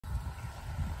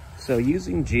So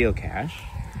using geocache,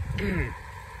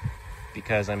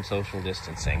 because I'm social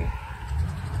distancing,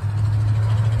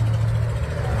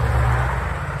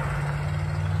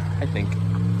 I think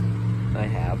I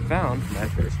have found my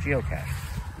first geocache.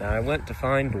 Now, I went to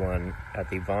find one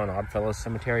at the Von Oddfellows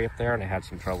Cemetery up there, and I had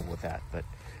some trouble with that, but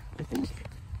I think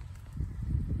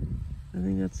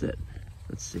that's it.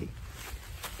 Let's see.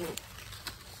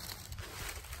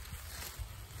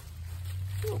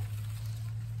 Oh.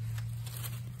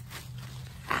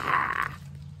 Ah.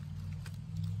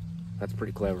 That's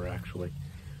pretty clever, actually.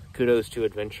 Kudos to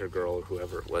Adventure Girl or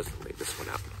whoever it was that laid this one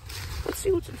out. Let's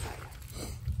see what's inside.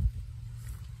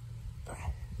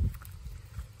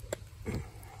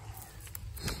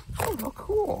 Oh, how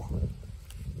cool.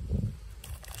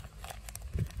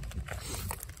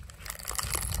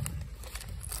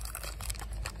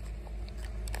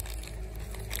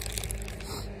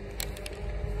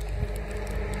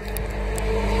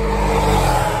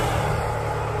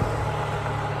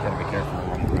 Gotta be careful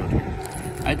along the road here.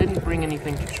 I didn't bring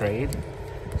anything to trade,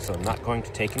 so I'm not going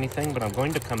to take anything, but I'm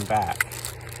going to come back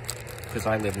because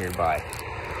I live nearby.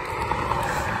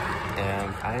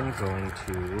 And I'm going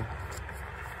to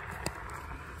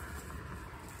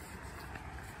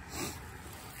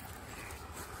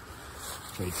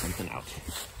trade something out.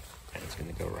 And it's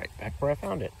going to go right back where I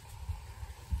found it.